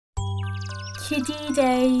Kiddie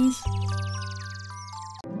Days.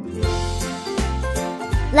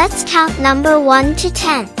 Let's count number 1 to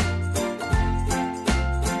 10.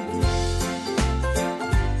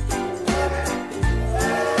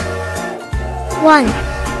 1,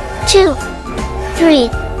 2, 3,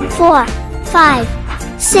 4, 5,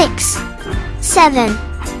 6, 7,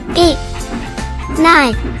 8,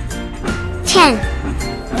 9, 10.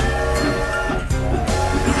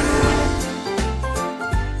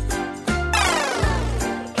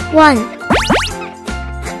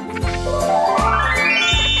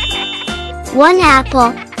 1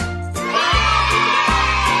 apple.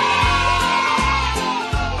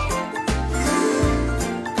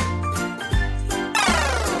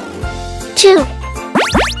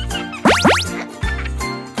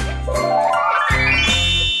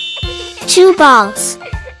 2 balls.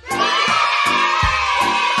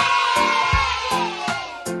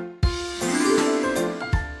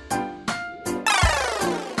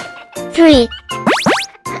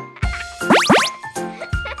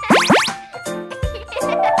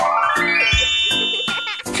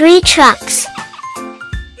 3 trucks.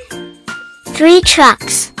 3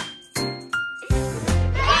 trucks.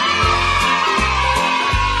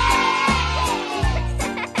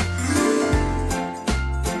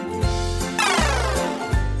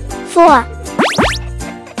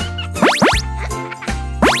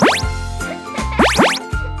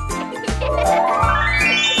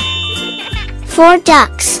 4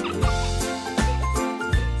 ducks.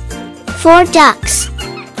 4 ducks.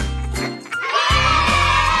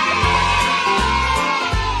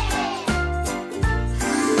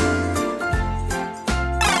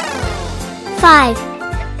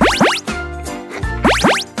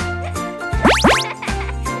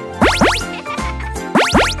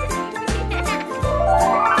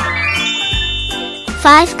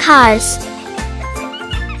 5 cars.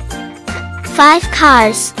 5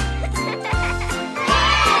 cars.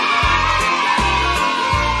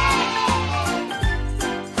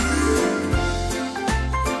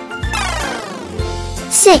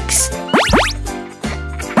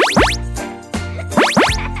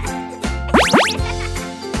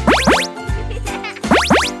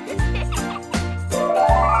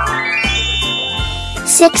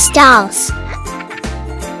 6 dolls.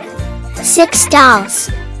 6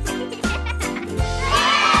 dolls.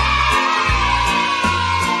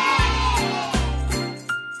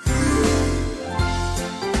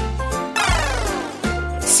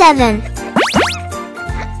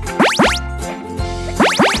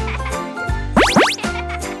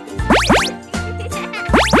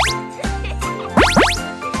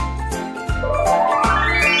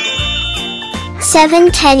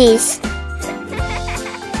 7 tennies.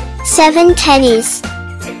 7 tennies.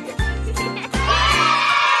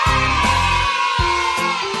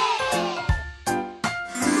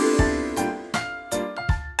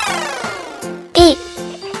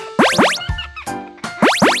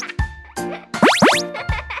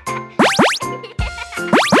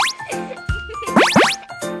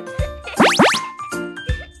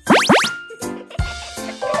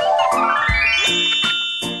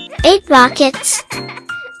 8 rockets.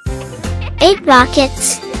 8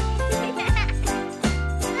 rockets.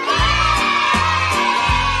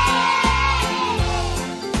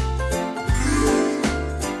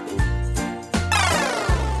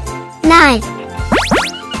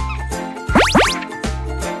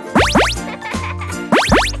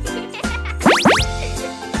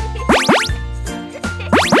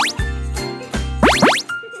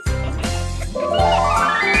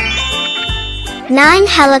 9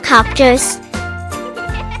 helicopters.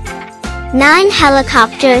 9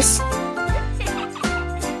 helicopters.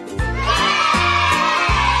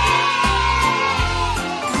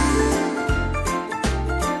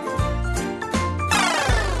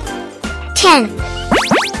 10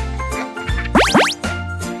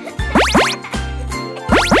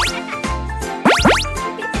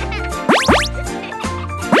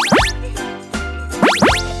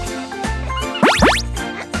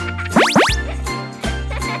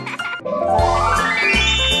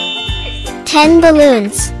 10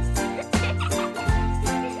 balloons.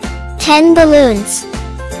 10 balloons.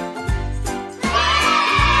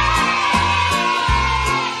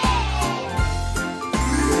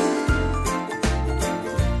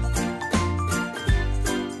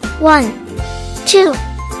 1, 2,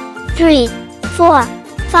 3, 4,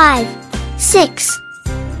 5, 6,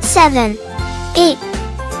 7, 8,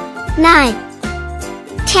 9,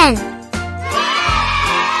 10.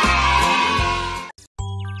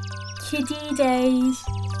 Kiddie Days.